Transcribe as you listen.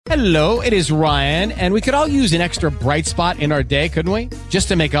Hello, it is Ryan, and we could all use an extra bright spot in our day, couldn't we? Just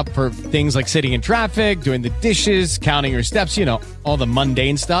to make up for things like sitting in traffic, doing the dishes, counting your steps, all the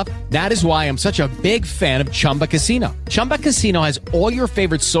mundane stuff. That is why I'm such a big fan of Chumba Casino. Chumba Casino has all your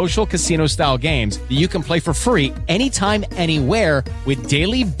favorite social casino-style games that you can play for free anytime, anywhere with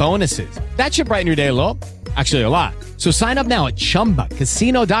daily bonuses. That should brighten your day a little. Actually, a lot. So sign up now at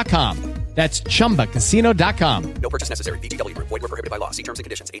ChumbaCasino.com. That's ChumbaCasino.com. No purchase necessary. VGW Group. Void where prohibited by law. See terms and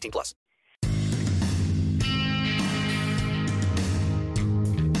conditions. 18 plus.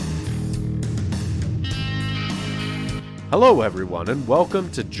 Hello, everyone, and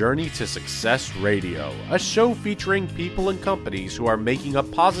welcome to Journey to Success Radio, a show featuring people and companies who are making a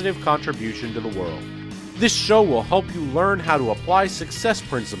positive contribution to the world. This show will help you learn how to apply success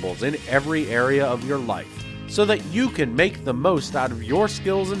principles in every area of your life, so that you can make the most out of your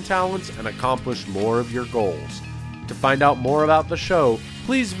skills and talents and accomplish more of your goals. To find out more about the show,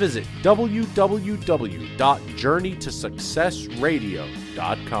 please visit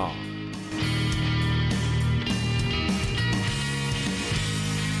www.journeytosuccessradio.com.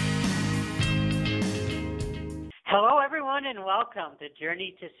 Hello, everyone, and welcome to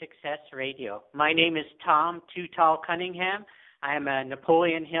Journey to Success Radio. My name is Tom Too Tall Cunningham. I am a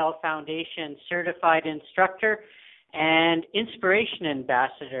Napoleon Hill Foundation certified instructor and inspiration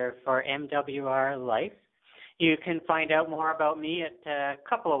ambassador for MWR Life. You can find out more about me at a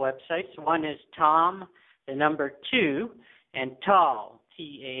couple of websites. One is Tom, the number 2, and Tall,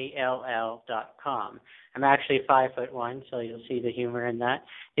 TALL.com. I'm actually 5'1", so you'll see the humor in that.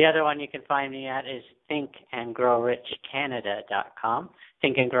 The other one you can find me at is thinkandgrowrichcanada.com.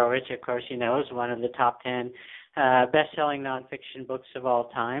 Think and Grow Rich, of course, is one of the top 10 best-selling nonfiction books of all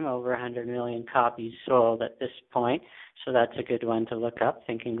time, over 100 million copies sold at this point. So that's a good one to look up,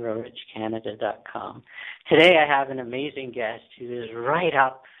 thinkandgrowrichcanada.com. Today I have an amazing guest who is right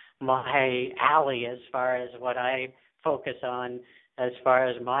up my alley as far as what I focus on as far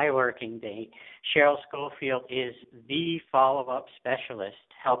as my working day. Cheryl Scoffield is the follow-up specialist,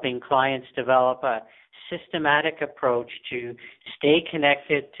 helping clients develop a systematic approach to stay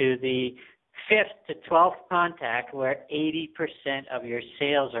connected to the 5th to 12th contact where 80% of your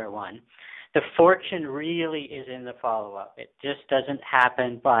sales are won. The fortune really is in the follow-up. It just doesn't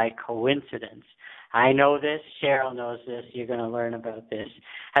happen by coincidence. I know this. Cheryl knows this. You're going to learn about this.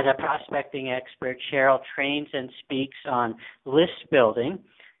 As a prospecting expert, Cheryl trains and speaks on list building,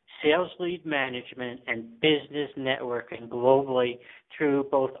 sales lead management, and business networking globally through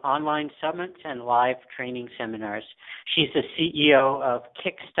both online summits and live training seminars. She's the CEO of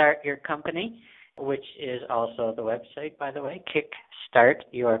Kickstart Your Company, which is also the website, by the way,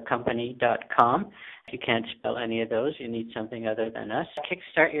 kickstartyourcompany.com. If you can't spell any of those, you need something other than us.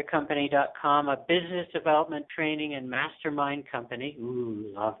 Kickstartyourcompany.com, a business development training and mastermind company.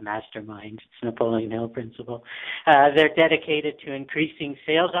 Ooh, love masterminds. It's Napoleon Hill principle. They're dedicated to increasing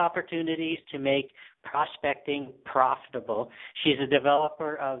sales opportunities to make prospecting profitable. She's a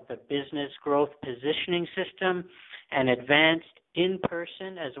developer of the Business Growth Positioning System, an advanced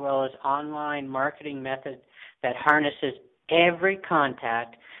in-person as well as online marketing method that harnesses every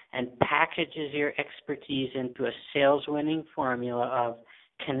contact and packages your expertise into a sales-winning formula of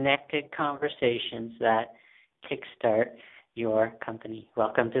connected conversations that kickstart your company.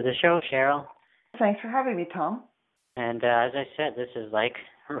 Welcome to the show, Cheryl. Thanks for having me, Tom. And as I said, this is like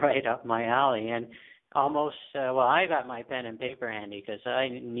right up my alley. And almost, I got my pen and paper handy because I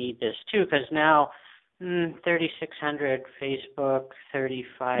need this too, because now 3,600 Facebook,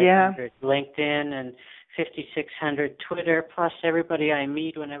 3,500 LinkedIn, and 5,600 Twitter, plus everybody I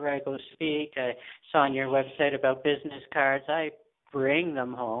meet whenever I go speak. I saw on your website about business cards. I bring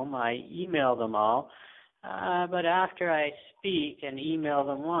them home. I email them all. But after I speak and email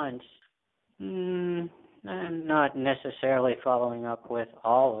them once, I'm not necessarily following up with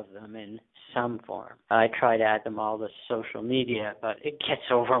all of them in some form. I try to add them all to social media, but it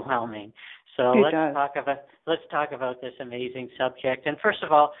gets overwhelming. So let's talk about this amazing subject. And first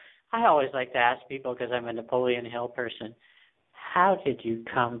of all, I always like to ask people, because I'm a Napoleon Hill person, how did you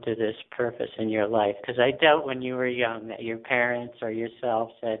come to this purpose in your life? Because I doubt when you were young that your parents or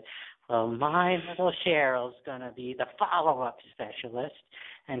yourself said, well, my little Cheryl's going to be the follow-up specialist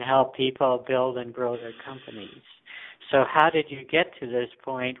and help people build and grow their companies. So how did you get to this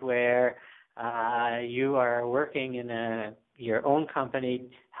point where you are working in your own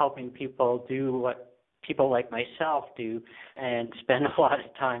company, helping people do what people like myself do and spend a lot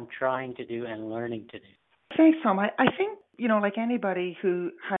of time trying to do and learning to do? Thanks, Tom. I think, like anybody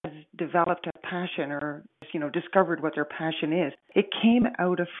who has developed a passion or, discovered what their passion is, it came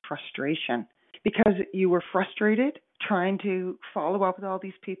out of frustration because you were frustrated trying to follow up with all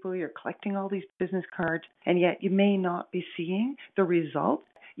these people, you're collecting all these business cards, and yet you may not be seeing the results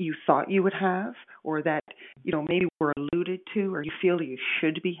you thought you would have, or that, maybe were alluded to, or you feel you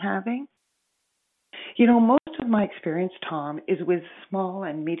should be having. Most of my experience, Tom, is with small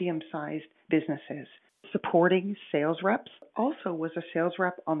and medium-sized businesses, supporting sales reps. Also was a sales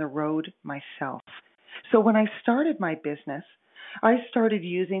rep on the road myself. So when I started my business, I started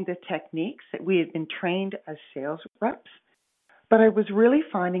using the techniques that we had been trained as sales reps, but I was really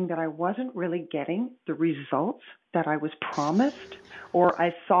finding that I wasn't really getting the results that I was promised or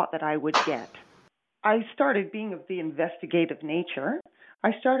I thought that I would get. I started being of the investigative nature.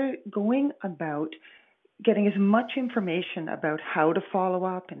 I started going about getting as much information about how to follow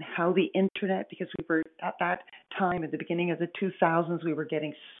up and how the internet, because we were at that time, at the beginning of the 2000s, we were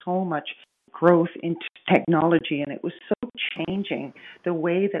getting so much growth into technology, and it was so changing the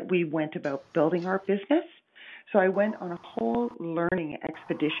way that we went about building our business. So I went on a whole learning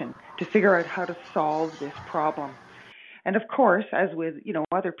expedition to figure out how to solve this problem. And of course, as with,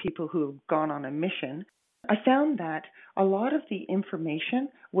 other people who have gone on a mission, I found that a lot of the information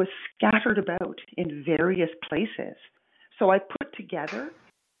was scattered about in various places. So I put together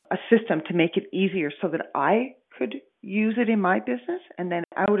a system to make it easier so that I could use it in my business. And then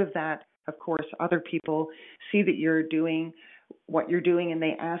out of that, of course, other people see that you're doing what you're doing and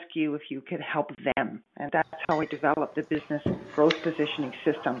they ask you if you could help them. And that's how I developed the business growth positioning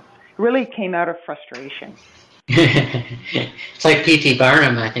system. It really came out of frustration. It's like P.T.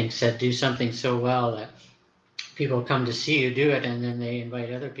 Barnum, I think, said, do something so well that people come to see you do it, and then they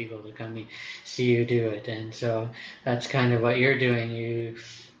invite other people to come see you do it. And so that's kind of what you're doing. You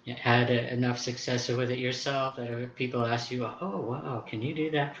had enough success with it yourself that people ask you, oh, wow, can you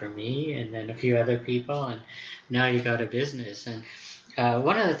do that for me? And then a few other people, and now you got a business. And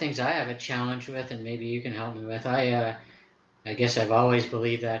one of the things I have a challenge with, and maybe you can help me with, I guess I've always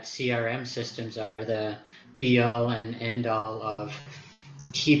believed that CRM systems are the be-all and end-all of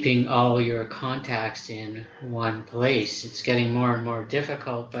keeping all your contacts in one place. It's getting more and more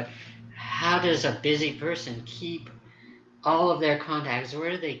difficult, but how does a busy person keep all of their contacts? Where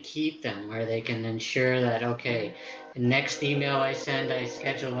do they keep them, where they can ensure that, okay, the next email I send, I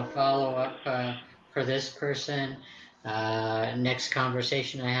schedule a follow-up for this person, next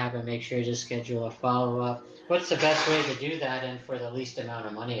conversation I have, I make sure to schedule a follow-up. What's the best way to do that, and for the least amount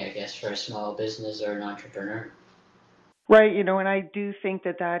of money, I guess, for a small business or an entrepreneur? Right, and I do think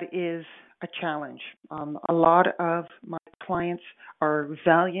that is a challenge. A lot of my clients are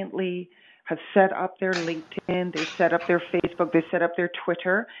valiantly have set up their LinkedIn, they set up their Facebook, they set up their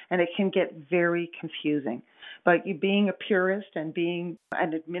Twitter, and it can get very confusing. But you being a purist and being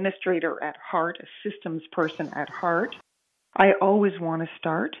an administrator at heart, a systems person at heart, I always want to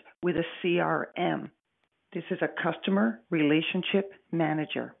start with a CRM. This is a customer relationship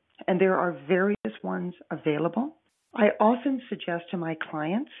manager, and there are various ones available. I often suggest to my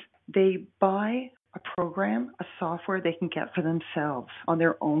clients they buy a program, a software they can get for themselves on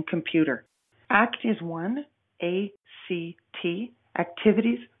their own computer. ACT is one, A-C-T,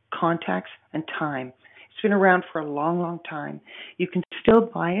 Activities, Contacts, and Time. It's been around for a long, long time. You can still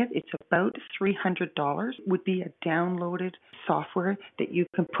buy it. It's about $300. Would be a downloaded software that you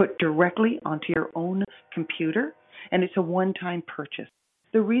can put directly onto your own computer, and it's a one-time purchase.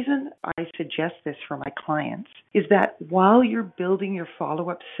 The reason I suggest this for my clients is that while you're building your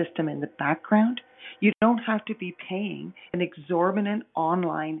follow-up system in the background, you don't have to be paying an exorbitant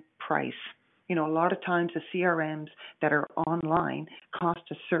online price. A lot of times the CRMs that are online cost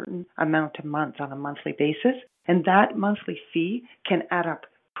a certain amount a month on a monthly basis, and that monthly fee can add up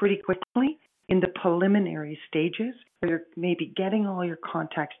pretty quickly in the preliminary stages where you're maybe getting all your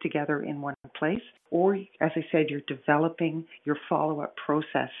contacts together in one place, or, as I said, you're developing your follow-up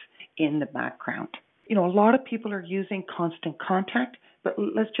process in the background. A lot of people are using Constant Contact, but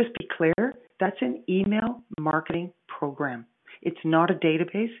let's just be clear, that's an email marketing program. It's not a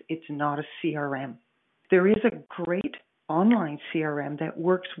database. It's not a CRM. There is a great online CRM that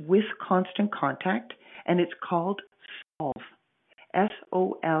works with Constant Contact, and it's called Solve,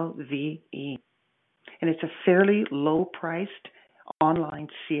 S-O-L-V-E. And it's a fairly low-priced online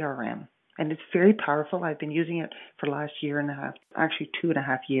CRM, and it's very powerful. I've been using it for the last year and a half, actually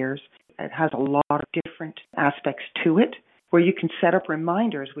 2.5 years. It has a lot of different aspects to it where you can set up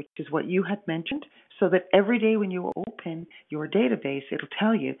reminders, which is what you had mentioned, so that every day when you open your database, it'll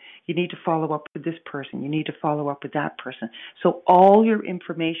tell you, you need to follow up with this person, you need to follow up with that person. So all your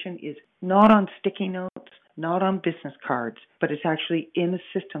information is not on sticky notes, not on business cards, but it's actually in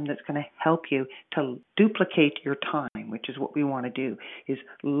a system that's going to help you to duplicate your time, which is what we want to do, is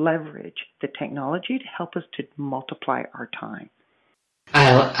leverage the technology to help us to multiply our time.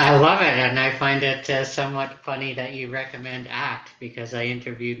 I love it, and I find it somewhat funny that you recommend ACT, because I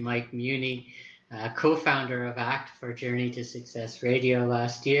interviewed Mike Muni, co-founder of ACT for Journey to Success Radio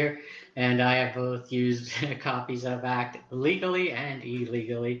last year, and I have both used copies of ACT legally and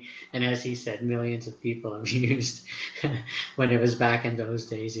illegally, and as he said, millions of people have used when it was back in those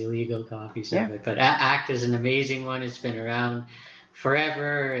days, illegal copies of it. But ACT is an amazing one. It's been around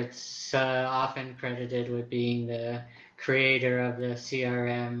forever. It's often credited with being the creator of the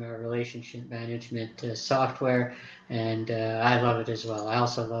CRM or relationship management software, and I love it as well. I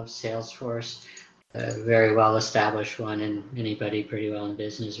also love Salesforce, a very well established one, and anybody pretty well in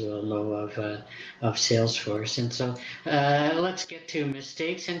business will know of Salesforce. And so let's get to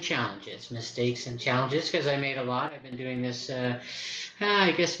mistakes and challenges. Mistakes and challenges, because I made a lot. I've been doing this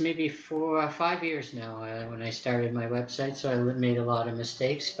I guess maybe 4 or 5 years now when I started my website, so I made a lot of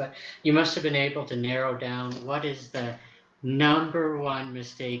mistakes. But you must have been able to narrow down what is the number one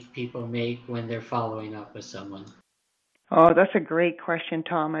mistake people make when they're following up with someone. Oh, that's a great question,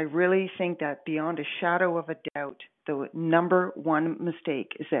 Tom. I really think that beyond a shadow of a doubt, the number one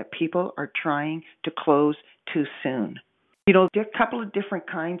mistake is that people are trying to close too soon. You know, there are a couple of different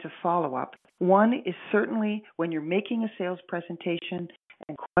kinds of follow-up. One is certainly when you're making a sales presentation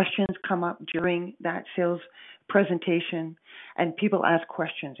and questions come up during that sales presentation and people ask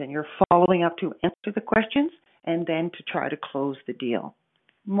questions and you're following up to answer the questions and then to try to close the deal.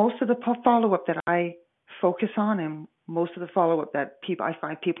 Most of the follow-up that I focus on and most of the follow-up that I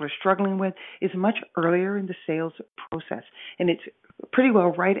find people are struggling with is much earlier in the sales process. And it's pretty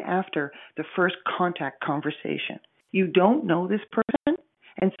well right after the first contact conversation. You don't know this person,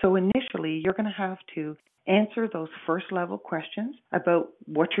 and so initially you're going to have to answer those first level questions about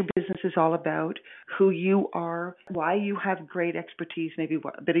what your business is all about, who you are, why you have great expertise, maybe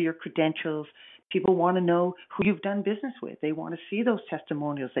a bit of your credentials. People want to know who you've done business with. They want to see those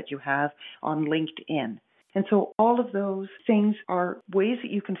testimonials that you have on LinkedIn. And so all of those things are ways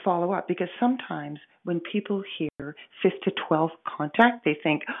that you can follow up, because sometimes when people hear 5th to 12th contact, they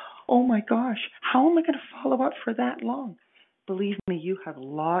think, oh my gosh, how am I going to follow up for that long? Believe me, you have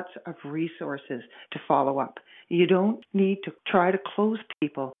lots of resources to follow up. You don't need to try to close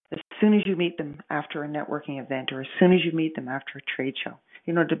people as soon as you meet them after a networking event or as soon as you meet them after a trade show,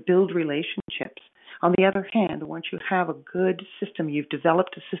 to build relationships. On the other hand, once you have a good system, you've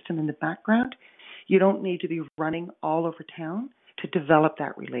developed a system in the background, you don't need to be running all over town to develop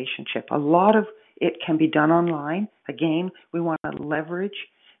that relationship. A lot of it can be done online. Again, we want to leverage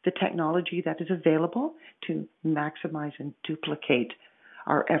the technology that is available to maximize and duplicate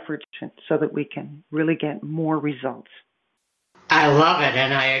our efforts so that we can really get more results. I love it,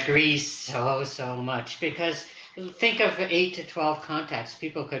 and I agree so much, because think of 8 to 12 contacts.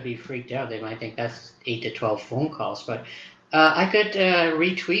 People could be freaked out. They might think that's 8 to 12 phone calls, but I could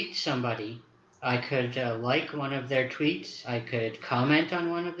retweet somebody. I could like one of their tweets. I could comment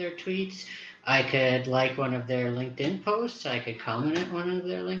on one of their tweets. I could like one of their LinkedIn posts. I could comment on one of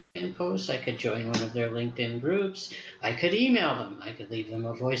their LinkedIn posts. I could join one of their LinkedIn groups. I could email them. I could leave them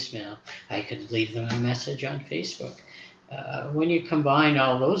a voicemail. I could leave them a message on Facebook. When you combine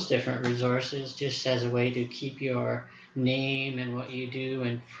all those different resources just as a way to keep your name and what you do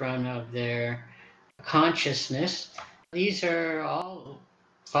in front of their consciousness, these are all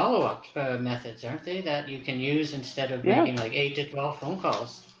follow-up methods, aren't they, that you can use instead of making like 8 to 12 phone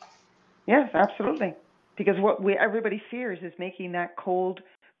calls? Yes, absolutely. Because what everybody fears is making that cold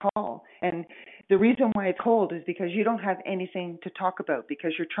call. And the reason why it's cold is because you don't have anything to talk about,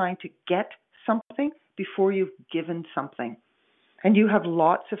 because you're trying to get something before you've given something. And you have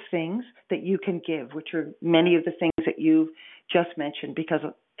lots of things that you can give, which are many of the things that you've just mentioned, because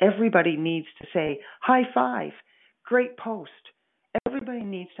everybody needs to say, high five, great post. Everybody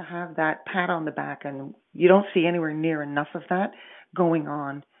needs to have that pat on the back, and you don't see anywhere near enough of that going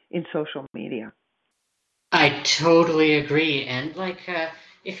on in social media. I totally agree. And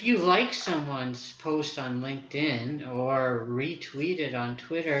if you like someone's post on LinkedIn or retweet it on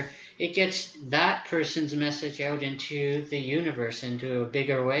Twitter, it gets that person's message out into the universe, into a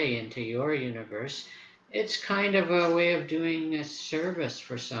bigger way, into your universe. It's kind of a way of doing a service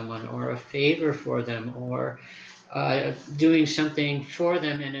for someone or a favor for them, or doing something for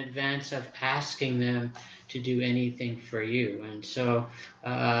them in advance of asking them to do anything for you. And so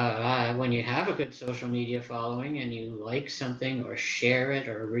when you have a good social media following and you like something or share it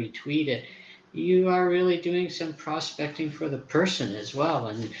or retweet it, you are really doing some prospecting for the person as well.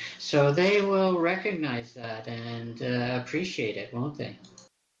 And so they will recognize that and appreciate it, won't they?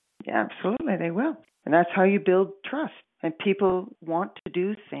 Yeah, absolutely, they will. And that's how you build trust. And people want to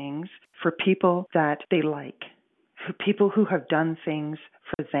do things for people that they like, for people who have done things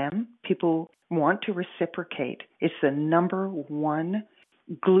for them. People want to reciprocate. It's the number one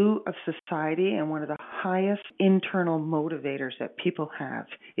glue of society, and one of the highest internal motivators that people have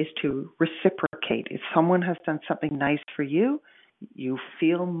is to reciprocate. If someone has done something nice for you, you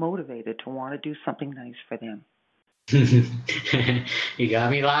feel motivated to want to do something nice for them. You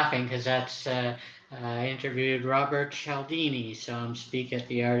got me laughing because that's I interviewed Robert Cialdini, speak at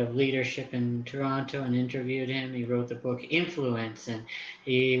the Art of Leadership in Toronto, and interviewed him. He wrote the book Influence, and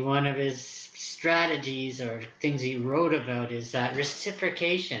one of his strategies or things he wrote about is that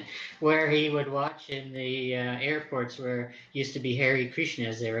reciprocation, where he would watch in the airports where used to be Hare Krishna,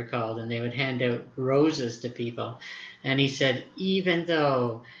 as they were called, and they would hand out roses to people. And he said, even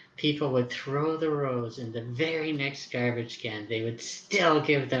though people would throw the rose in the very next garbage can, they would still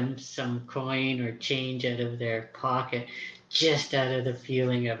give them some coin or change out of their pocket, just out of the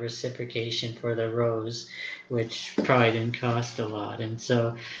feeling of reciprocation for the rose, which probably didn't cost a lot. And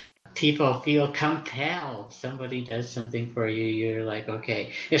so people feel compelled. Somebody does something for you, you're like,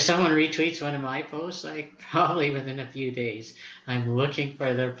 okay. If someone retweets one of my posts, like probably within a few days, I'm looking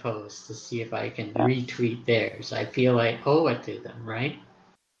for their post to see if I can retweet theirs. I feel I owe it to them, right?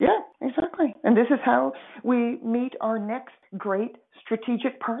 Yeah, exactly. And this is how we meet our next great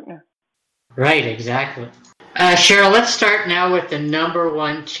strategic partner. Right, exactly. Cheryl, let's start now with the number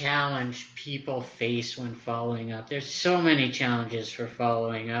one challenge people face when following up. There's so many challenges for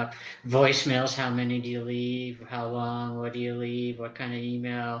following up. Voicemails, how many do you leave? How long? What do you leave? What kind of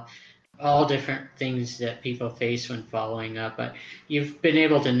email? All different things that people face when following up. But you've been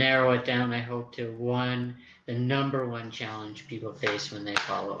able to narrow it down, I hope, to the number one challenge people face when they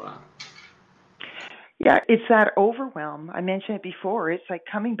follow up. Yeah, it's that overwhelm. I mentioned it before. It's like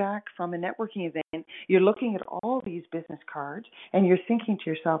coming back from a networking event. You're looking at all these business cards and you're thinking to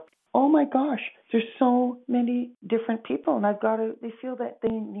yourself, oh my gosh, there's so many different people. And they feel that they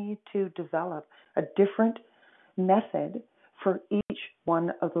need to develop a different method for each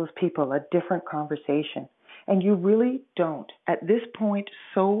one of those people, a different conversation. And you really don't. At this point,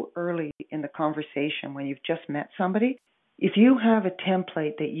 so early in the conversation, when you've just met somebody, if you have a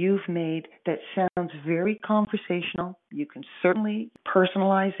template that you've made that sounds very conversational, you can certainly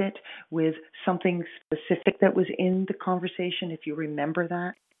personalize it with something specific that was in the conversation if you remember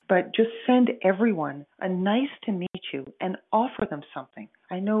that. But just send everyone a nice to meet you and offer them something.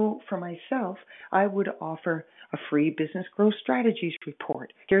 I know for myself, I would offer a free business growth strategies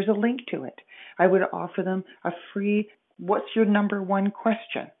report. Here's a link to it. I would offer them a free, what's your number one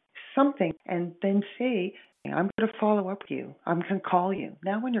question? Something, and then say, I'm going to follow up with you. I'm going to call you.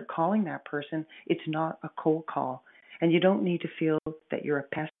 Now when you're calling that person, it's not a cold call. And you don't need to feel that you're a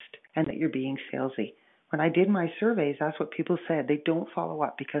pest and that you're being salesy. When I did my surveys, that's what people said. They don't follow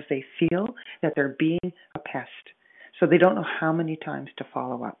up because they feel that they're being a pest. So they don't know how many times to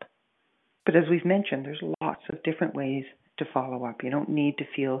follow up. But as we've mentioned, there's lots of different ways to follow up. You don't need to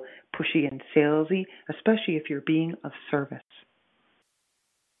feel pushy and salesy, especially if you're being of service.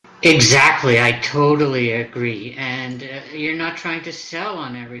 Exactly, I totally agree. And you're not trying to sell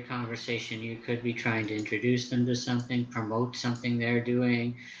on every conversation. You could be trying to introduce them to something, promote something they're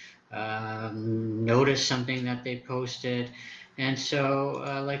doing, notice something that they posted. And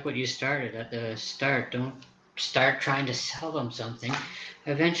so, like what you started at the start, don't start trying to sell them something.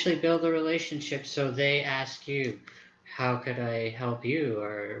 Eventually build a relationship so they ask you, how could I help you?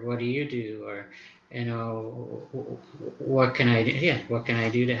 Or what do you do? Or, what can I do? Yeah, what can I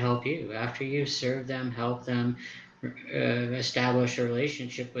do to help you? After you serve them, help them, establish a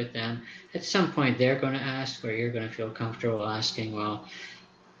relationship with them, at some point they're going to ask, or you're going to feel comfortable asking, well,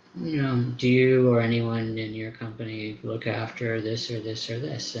 do you or anyone in your company look after this or this or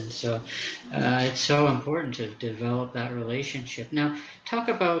this? And so it's so important to develop that relationship. Now, talk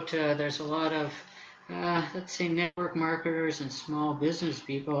about there's a lot of, let's say, network marketers and small business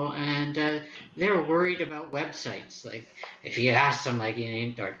people, and they're worried about websites. Like, if you ask them, like,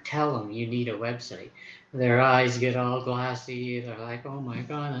 or tell them you need a website, their eyes get all glassy. They're like, oh my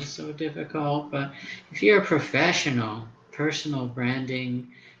God, that's so difficult. But if you're a professional, personal branding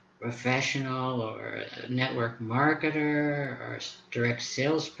professional or a network marketer or a direct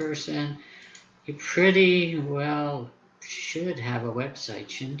salesperson, you pretty well should have a website,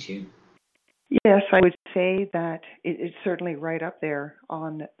 shouldn't you? Yes, I would say that it's certainly right up there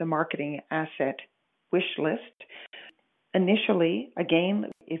on the marketing asset wish list. initially,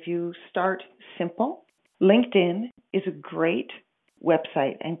 again, if you start simple, LinkedIn is a great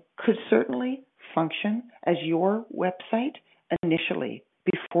website and could certainly function as your website initially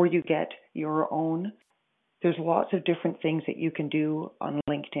before you get your own. There's lots of different things that you can do on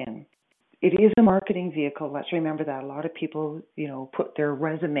LinkedIn. It is a marketing vehicle. Let's remember that. A lot of people, put their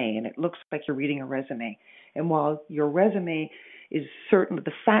resume and it looks like you're reading a resume. And while your resume is certain,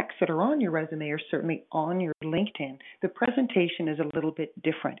 the facts that are on your resume are certainly on your LinkedIn, the presentation is a little bit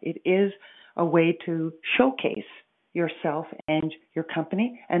different. It is a way to showcase yourself and your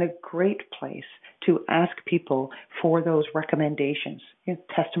company, and a great place to ask people for those recommendations,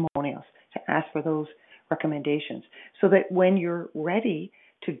 testimonials, to ask for those recommendations, so that when you're ready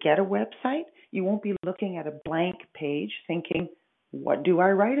to get a website, you won't be looking at a blank page thinking, what do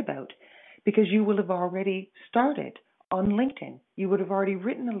I write about? Because you will have already started on LinkedIn. You would have already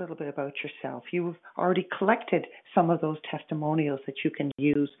written a little bit about yourself. You have already collected some of those testimonials that you can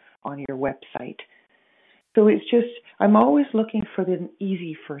use on your website. So it's just, I'm always looking for the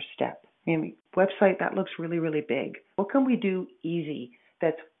easy first step. Website, that looks really, really big. What can we do easy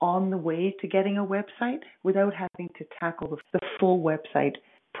that's on the way to getting a website without having to tackle the full website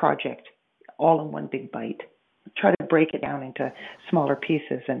project all in one big bite? Try to break it down into smaller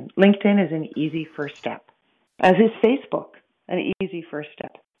pieces. And LinkedIn is an easy first step, as is Facebook, an easy first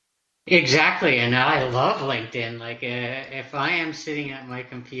step. Exactly, and I love LinkedIn. Like, if I am sitting at my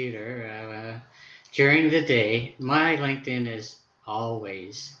computer during the day, my LinkedIn is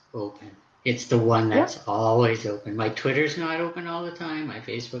always open. It's the one that's always open. My Twitter's not open all the time. My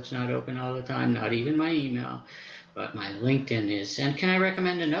Facebook's not open all the time, not even my email. But my LinkedIn is. And can I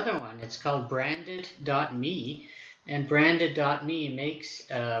recommend another one? It's called branded.me. And branded.me makes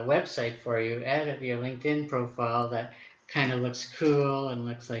a website for you out of your LinkedIn profile that kind of looks cool and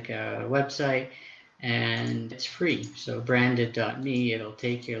looks like a website. And it's free. So branded.me, it'll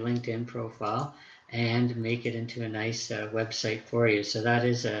take your LinkedIn profile and make it into a nice website for you. So that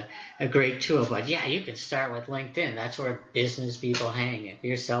is a great tool. But yeah, you can start with LinkedIn. That's where business people hang. If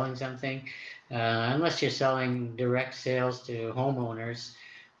you're selling something, unless you're selling direct sales to homeowners,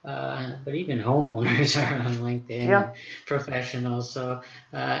 but even homeowners are on LinkedIn, and professionals. So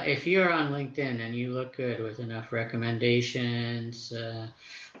if you're on LinkedIn and you look good with enough recommendations,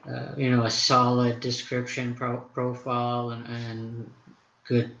 a solid description profile and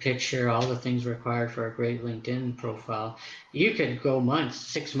good picture, all the things required for a great LinkedIn profile, you could go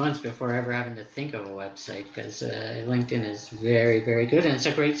 6 months before ever having to think of a website, because LinkedIn is very, very good, and it's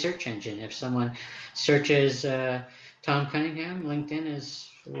a great search engine. If someone searches Tom Cunningham, LinkedIn is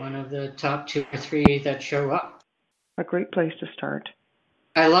one of the top 2 or 3 that show up. A great place to start.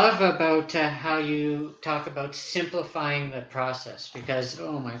 I love about how you talk about simplifying the process, because,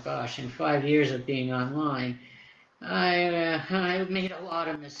 oh my gosh, in 5 years of being online, I made a lot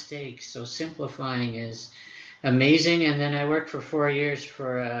of mistakes. So simplifying is amazing. And then I worked for 4 years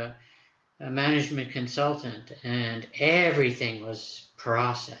for a management consultant, and everything was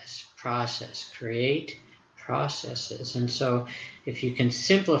process, create processes. And so if you can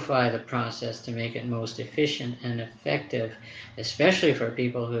simplify the process to make it most efficient and effective, especially for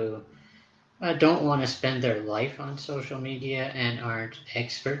people who don't want to spend their life on social media and aren't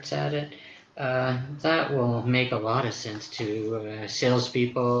experts at it, that will make a lot of sense to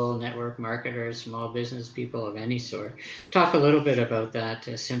salespeople, network marketers, small business people of any sort. Talk a little bit about that,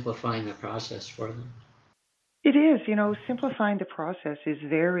 simplifying the process for them. It is, simplifying the process is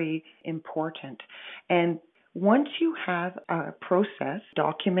very important. And once you have a process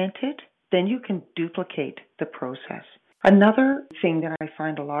documented, then you can duplicate the process. Another thing that I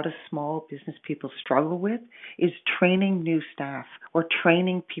find a lot of small business people struggle with is training new staff or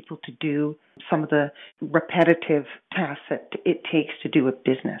training people to do some of the repetitive tasks that it takes to do a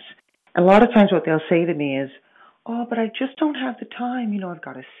business. A lot of times what they'll say to me is, oh, but I just don't have the time. I've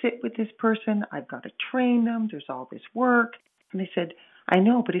got to sit with this person. I've got to train them. There's all this work. And they said, I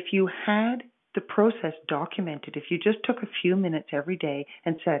know, but if you had the process documented, if you just took a few minutes every day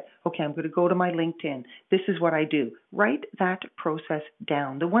and said, okay, I'm going to go to my LinkedIn. This is what I do. Write that process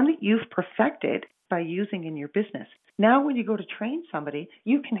down, the one that you've perfected by using in your business. Now, when you go to train somebody,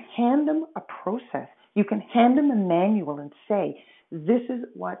 you can hand them a process. You can hand them a manual and say, this is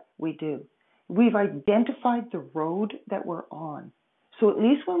what we do. We've identified the road that we're on. So at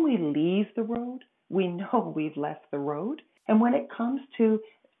least when we leave the road, we know we've left the road. And when it comes to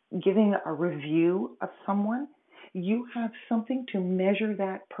giving a review of someone, you have something to measure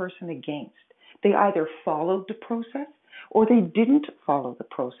that person against. They either followed the process or they didn't follow the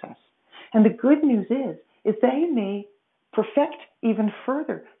process. And the good news is they may perfect even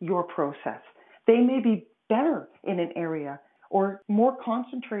further your process. They may be better in an area or more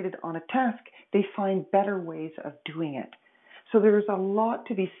concentrated on a task, they find better ways of doing it. So there's a lot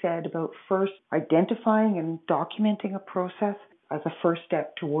to be said about first identifying and documenting a process as a first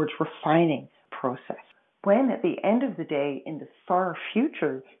step towards refining a process. When at the end of the day, in the far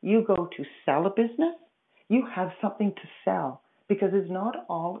future, you go to sell a business, you have something to sell because it's not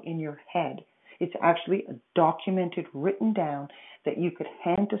all in your head. It's actually a documented, written down that you could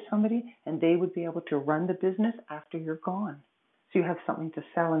hand to somebody and they would be able to run the business after you're gone. So you have something to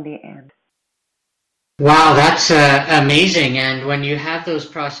sell in the end. Wow, that's amazing. And when you have those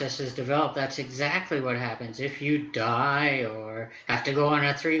processes developed, that's exactly what happens. If you die or have to go on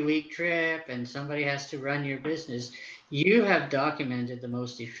a 3-week trip and somebody has to run your business, you have documented the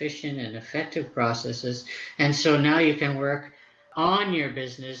most efficient and effective processes. And so now you can work on your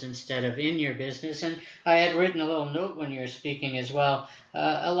business instead of in your business. And I had written a little note when you were speaking as well.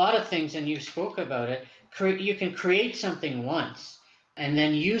 A lot of things, and you spoke about it, you can create something once and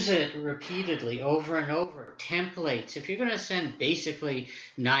then use it repeatedly over and over. Templates. If you're going to send basically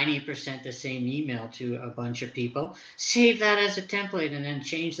 90% the same email to a bunch of people, save that as a template and then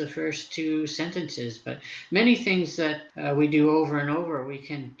change the first 2 sentences. But many things that we do over and over, we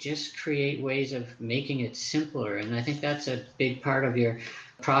can just create ways of making it simpler. And I think that's a big part of your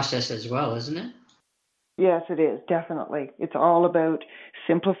process as well, isn't it? Yes, it is, definitely. It's all about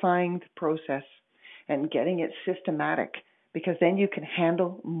simplifying the process and getting it systematic, because then you can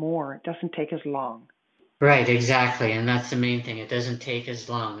handle more. It doesn't take as long. Right, exactly. And that's the main thing. It doesn't take as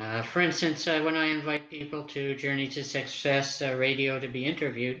long. For instance, when I invite people to Journey to Success Radio to be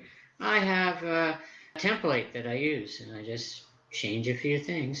interviewed, I have a template that I use and I just change a few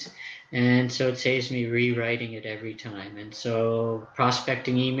things. And so it saves me rewriting it every time. And so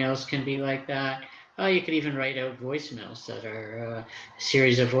prospecting emails can be like that. You could even write out voicemails that are a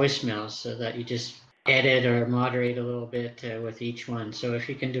series of voicemails so that you just edit or moderate a little bit with each one. So if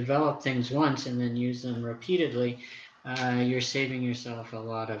you can develop things once and then use them repeatedly, you're saving yourself a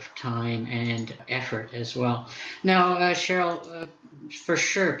lot of time and effort as well. Now, Cheryl, for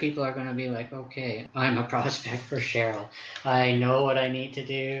sure people are going to be like, okay, I'm a prospect for Cheryl. I know what I need to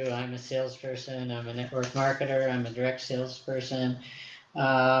do. I'm a salesperson. I'm a network marketer. I'm a direct salesperson.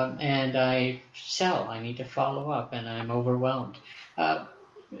 And I sell. I need to follow up and I'm overwhelmed.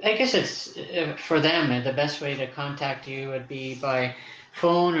 I guess it's for them, the best way to contact you would be by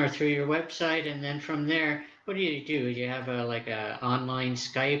phone or through your website. And then from there, what do? Do you have a online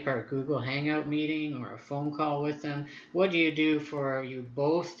Skype or Google Hangout meeting or a phone call with them? What do you do for you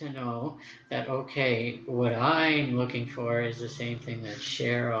both to know that, okay, what I'm looking for is the same thing that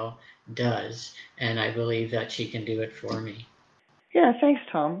Cheryl does, and I believe that she can do it for me? Yeah, thanks,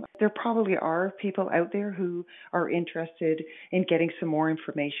 Tom. There probably are people out there who are interested in getting some more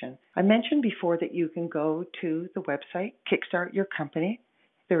information. I mentioned before that you can go to the website, Kickstart Your Company.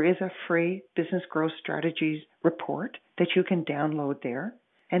 There is a free business growth strategies report that you can download there.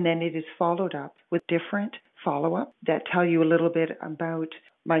 And then it is followed up with different follow-up that tell you a little bit about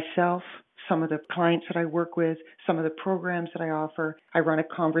myself, some of the clients that I work with, some of the programs that I offer. I run a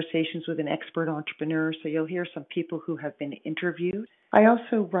conversations with an expert entrepreneur, so you'll hear some people who have been interviewed. I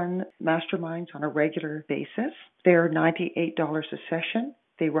also run masterminds on a regular basis. They're $98 a session.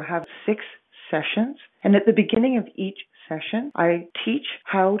 They will have 6 sessions. And at the beginning of each session, I teach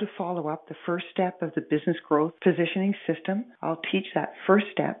how to follow up the first step of the business growth positioning system. I'll teach that first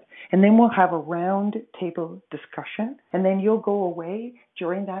step, and then we'll have a round table discussion, and then you'll go away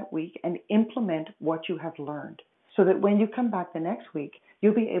during that week and implement what you have learned so that when you come back the next week,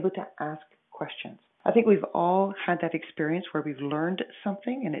 you'll be able to ask questions. I think we've all had that experience where we've learned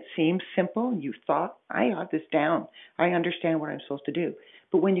something and it seems simple and you thought, I got this down. I understand what I'm supposed to do.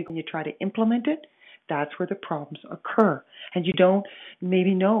 But when you try to implement it, that's where the problems occur. And you don't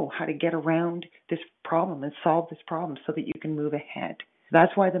maybe know how to get around this problem and solve this problem so that you can move ahead.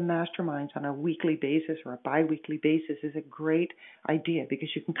 That's why the masterminds on a weekly basis or a bi-weekly basis is a great idea, because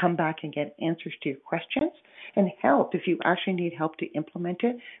you can come back and get answers to your questions and help. If you actually need help to implement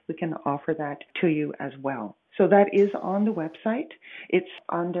it, we can offer that to you as well. So that is on the website. It's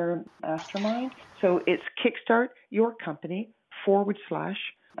under Mastermind. So it's Kickstart Your Company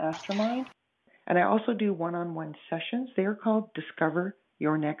 /Mastermind. And I also do one-on-one sessions. They're called Discover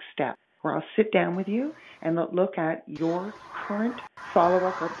Your Next Step, where I'll sit down with you and look at your current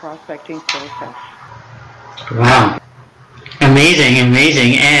follow-up or prospecting process. Wow. Amazing. Amazing,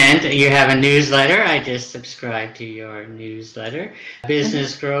 amazing. And you have a newsletter. I just subscribed to your newsletter,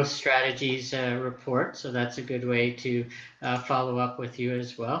 Business Growth Strategies Report. So that's a good way to follow up with you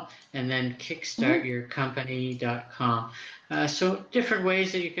as well. And then kickstartyourcompany.com. So different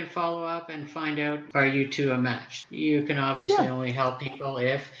ways that you can follow up and find out, are you two a match? You can obviously only help people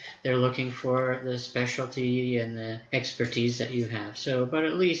if they're looking for the specialty and the expertise that you have. So, but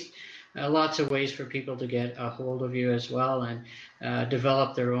at least lots of ways for people to get a hold of you as well and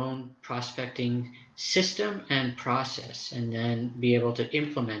develop their own prospecting system and process, and then be able to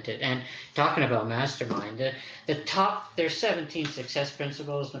implement it. And talking about mastermind, there's 17 success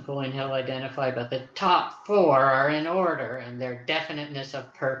principles Napoleon Hill identified, but the top 4 are in order, and their definiteness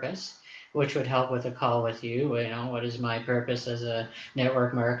of purpose, which would help with a call with you. You know, what is my purpose as a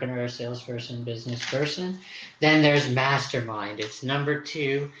network marketer, a salesperson, business person? Then there's mastermind. It's number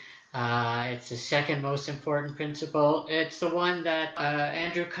 2. It's the second most important principle. It's the one that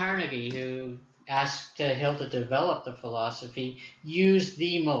Andrew Carnegie, who asked Hill to develop the philosophy, used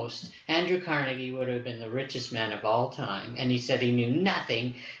the most. Andrew Carnegie would have been the richest man of all time, and he said he knew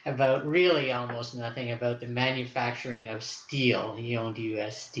nothing about, really almost nothing about, the manufacturing of steel. He owned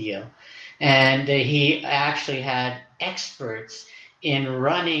U.S. Steel, and he actually had experts in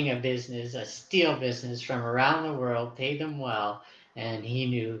running a business, a steel business, from around the world, paid them well, and he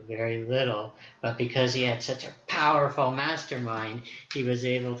knew very little. But because he had such a powerful mastermind, he was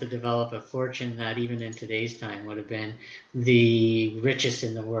able to develop a fortune that even in today's time would have been the richest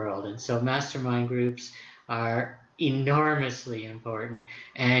in the world. And so mastermind groups are enormously important,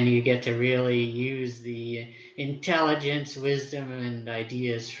 and you get to really use the intelligence, wisdom, and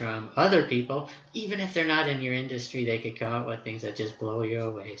ideas from other people. Even if they're not in your industry, they could come up with things that just blow you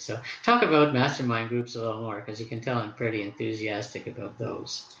away. So talk about mastermind groups a little more, because you can tell I'm pretty enthusiastic about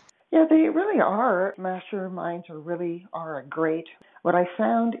those. Yeah, they really are. Masterminds are great. What I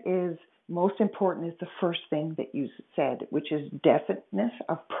found is most important is the first thing that you said, which is definiteness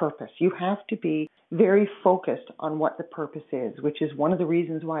of purpose. You have to be very focused on what the purpose is, which is one of the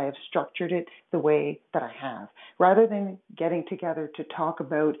reasons why I've structured it the way that I have. Rather than getting together to talk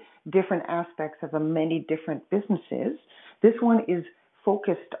about different aspects of many different businesses, this one is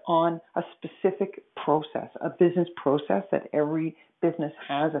focused on a specific process, a business process that every business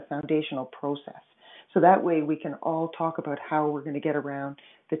has, a foundational process. So that way we can all talk about how we're going to get around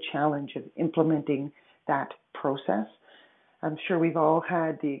the challenge of implementing that process. I'm sure we've all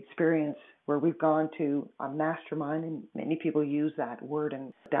had the experience where we've gone to a mastermind, and many people use that word,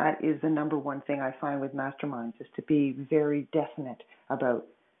 and that is the number one thing I find with masterminds, is to be very definite about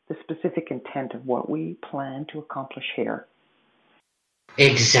the specific intent of what we plan to accomplish here.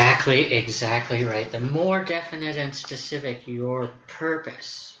 Exactly right. The more definite and specific your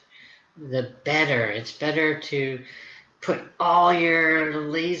purpose, the better. It's better to put all your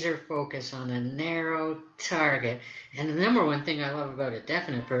laser focus on a narrow target. And the number one thing I love about a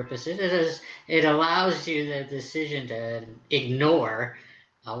definite purpose is it allows you the decision to ignore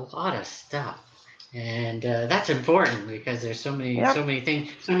a lot of stuff. And that's important, because there's so many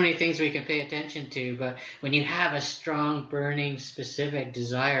things we can pay attention to. But when you have a strong, burning, specific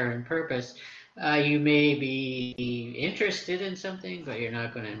desire and purpose, you may be interested in something, but you're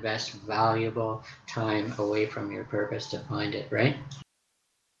not going to invest valuable time away from your purpose to find it, right?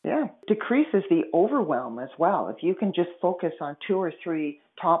 Yeah, decreases the overwhelm as well. If you can just focus on 2 or 3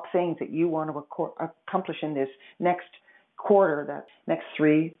 top things that you want to accomplish in this next quarter, that next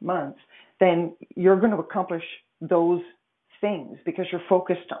 3 months, then you're going to accomplish those things because you're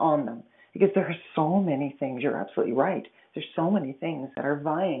focused on them. Because there are so many things, you're absolutely right. There's so many things that are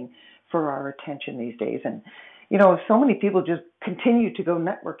vying for our attention these days. And, you know, so many people just continue to go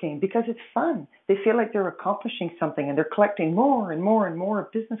networking because it's fun. They feel like they're accomplishing something, and they're collecting more and more and more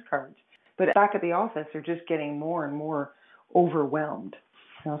business cards. But back at the office, they're just getting more and more overwhelmed.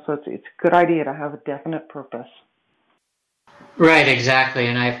 You know, so it's a good idea to have a definite purpose. Right, exactly.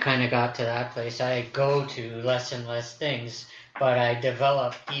 And I've kind of got to that place. I go to less and less things, but I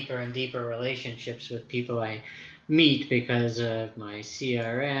develop deeper and deeper relationships with people I meet because of my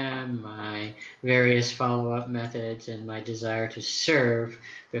CRM, my various follow-up methods, and my desire to serve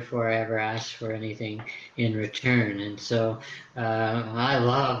before I ever ask for anything in return. And so I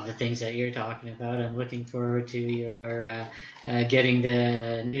love the things that you're talking about. I'm looking forward to your getting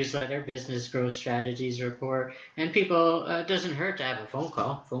the newsletter, Business Growth Strategies Report. And people, it doesn't hurt to have a phone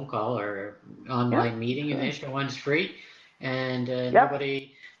call or online meeting. And the one's free. And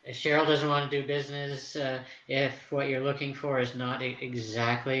nobody... Cheryl doesn't want to do business if what you're looking for is not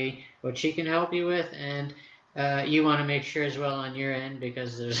exactly what she can help you with. And you want to make sure as well on your end,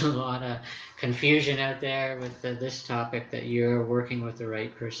 because there's a lot of confusion out there with this topic, that you're working with the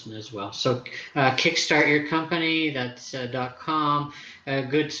right person as well. So kickstart your company, that's .com, a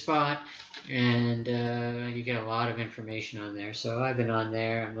good spot. And you get a lot of information on there. So I've been on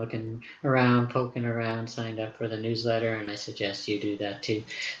there. I'm looking around, poking around, signed up for the newsletter, and I suggest you do that too.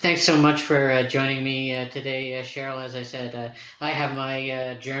 Thanks so much for joining me today, Cheryl. As I said, I have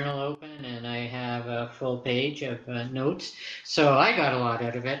my journal open, and I have a full page of notes. So I got a lot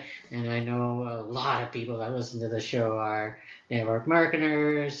out of it, and I know a lot of people that listen to the show are network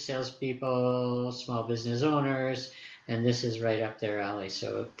marketers, salespeople, small business owners, and this is right up their alley.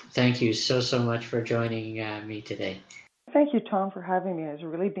 So thank you so much for joining me today. Thank you, Tom, for having me. It's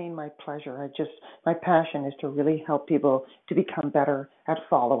really been my pleasure. My passion is to really help people to become better at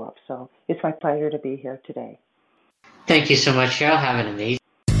follow-up. So it's my pleasure to be here today. Thank you so much, Cheryl. Have an amazing.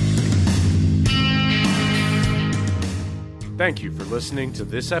 Thank you for listening to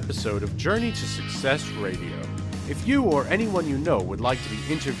this episode of Journey to Success Radio. If you or anyone you know would like to be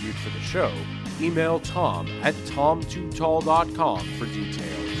interviewed for the show, email Tom at tom2tall.com for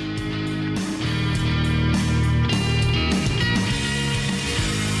details.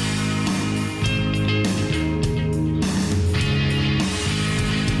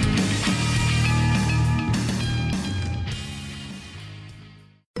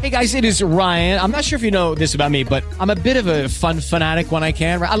 Hey guys, it is Ryan. I'm not sure if you know this about me, but I'm a bit of a fun fanatic when I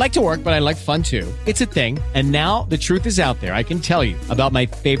can. I like to work, but I like fun too. It's a thing. And now the truth is out there. I can tell you about my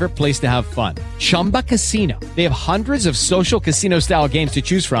favorite place to have fun. Chumba Casino. They have hundreds of social casino style games to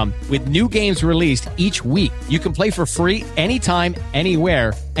choose from, with new games released each week. You can play for free anytime,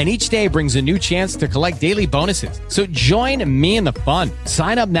 anywhere. And each day brings a new chance to collect daily bonuses. So join me in the fun.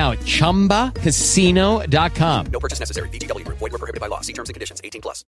 Sign up now at ChumbaCasino.com. No purchase necessary. VGW Group. Void where prohibited by law. See terms and conditions. 18+.